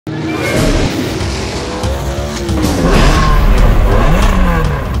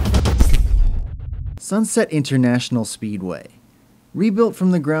Sunset International Speedway. Rebuilt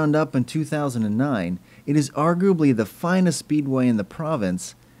from the ground up in 2009, it is arguably the finest speedway in the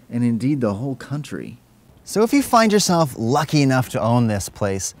province, and indeed the whole country. So if you find yourself lucky enough to own this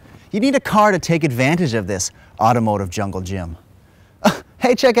place, you need a car to take advantage of this automotive jungle gym.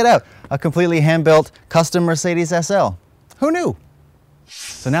 Hey, check it out, a completely hand-built custom Mercedes SL. Who knew?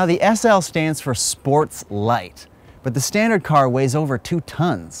 So now the SL stands for Sports Light, but the standard car weighs over 2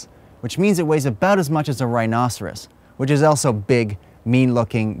 tons, which means it weighs about as much as a rhinoceros, which is also big,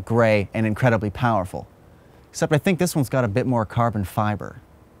 mean-looking, gray, and incredibly powerful. Except I think this one's got a bit more carbon fiber.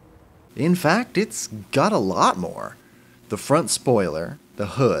 In fact, it's got a lot more. The front spoiler, the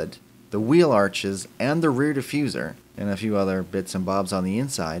hood, the wheel arches, and the rear diffuser, and a few other bits and bobs on the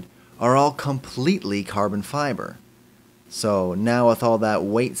inside, are all completely carbon fiber. So now with all that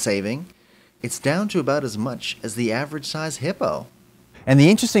weight saving, it's down to about as much as the average size hippo. And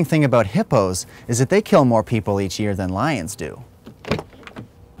the interesting thing about hippos is that they kill more people each year than lions do.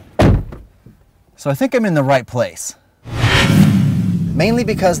 So I think I'm in the right place. Mainly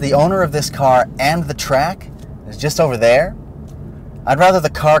because the owner of this car and the track is just over there. I'd rather the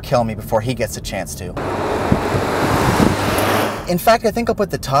car kill me before he gets a chance to. In fact, I think I'll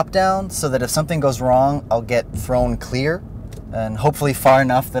put the top down so that if something goes wrong, I'll get thrown clear and hopefully far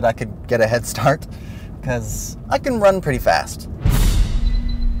enough that I could get a head start, because I can run pretty fast.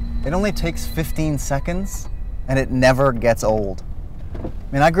 It only takes 15 seconds and it never gets old. I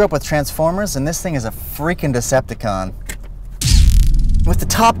mean, I grew up with Transformers and this thing is a freaking Decepticon. With the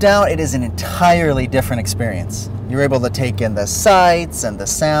top down, it is an entirely different experience. You're able to take in the sights and the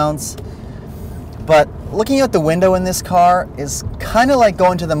sounds. But looking out the window in this car is kind of like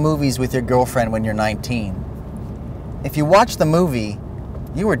going to the movies with your girlfriend when you're 19. If you watch the movie,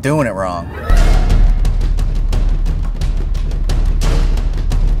 you were doing it wrong.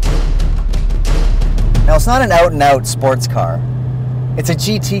 Now, it's not an out-and-out sports car. It's a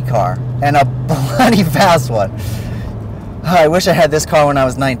GT car, and a bloody fast one. I wish I had this car when I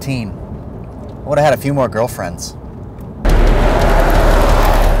was 19. I would have had a few more girlfriends.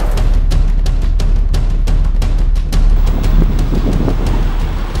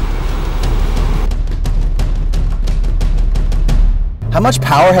 How much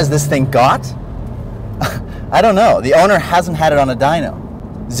power has this thing got? I don't know. The owner hasn't had it on a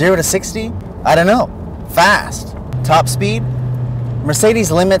dyno. 0 to 60? I don't know. Fast. Top speed?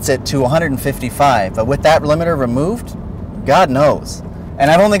 Mercedes limits it to 155, but with that limiter removed, God knows. And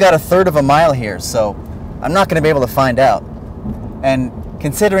I've only got 1/3 of a mile here, so I'm not going to be able to find out. And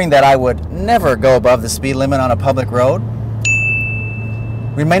considering that I would never go above the speed limit on a public road,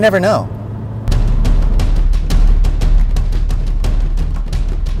 we may never know.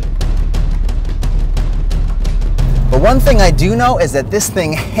 But one thing I do know is that this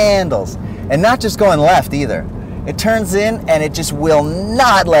thing handles, and not just going left either. It turns in and it just will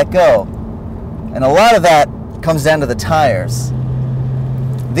not let go. And a lot of that comes down to the tires.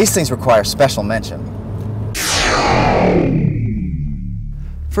 These things require special mention.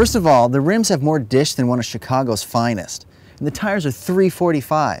 First of all, the rims have more dish than one of Chicago's finest, and the tires are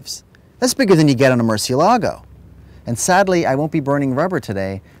 345s. That's bigger than you get on a Murcielago. And sadly, I won't be burning rubber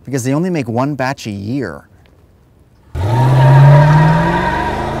today because they only make 1 batch a year.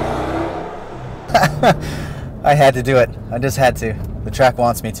 I had to do it. I just had to. The track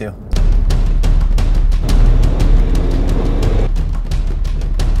wants me to.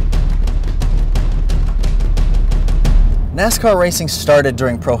 NASCAR racing started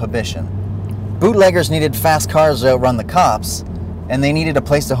during Prohibition. Bootleggers needed fast cars to outrun the cops, and they needed a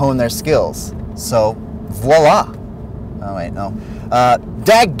place to hone their skills. So, voila. Oh wait, no.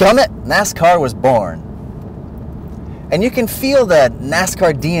 Dadgummit, NASCAR was born. And you can feel the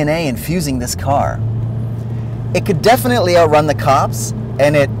NASCAR DNA infusing this car. It could definitely outrun the cops,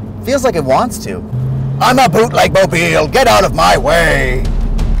 and it feels like it wants to. I'm a bootleg mobile, get out of my way!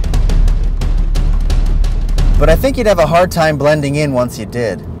 But I think you'd have a hard time blending in once you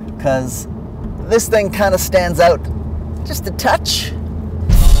did, because this thing kind of stands out just a touch.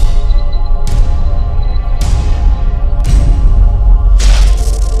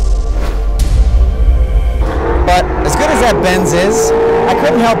 But as good as that Benz is, I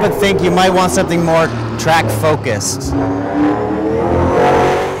couldn't help but think you might want something more track focused.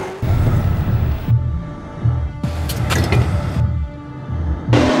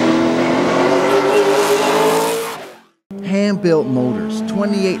 Hand-built motors,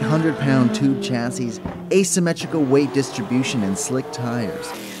 2,800-pound tube chassis, asymmetrical weight distribution, and slick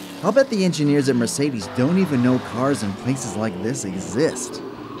tires. I'll bet the engineers at Mercedes don't even know cars in places like this exist.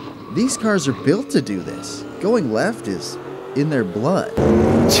 These cars are built to do this. Going left is in their blood.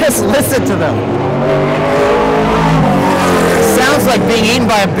 Just listen to them. Sounds like being eaten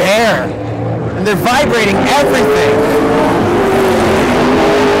by a bear. And they're vibrating everything.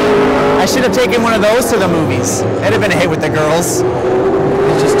 I should have taken one of those to the movies. It'd have been a hit with the girls.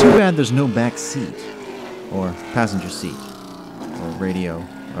 It's just too bad there's no back seat, or passenger seat, or radio,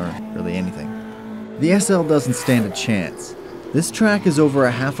 or really anything. The SL doesn't stand a chance. This track is over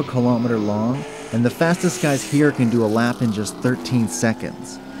a half a kilometer long, and the fastest guys here can do a lap in just 13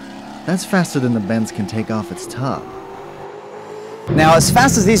 seconds. That's faster than the Benz can take off its top. Now, as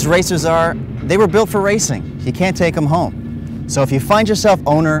fast as these racers are, they were built for racing. You can't take them home. So if you find yourself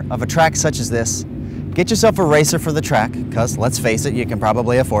owner of a track such as this, get yourself a racer for the track, because let's face it, you can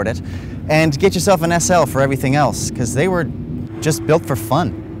probably afford it, and get yourself an SL for everything else, because they were just built for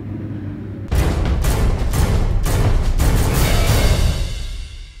fun.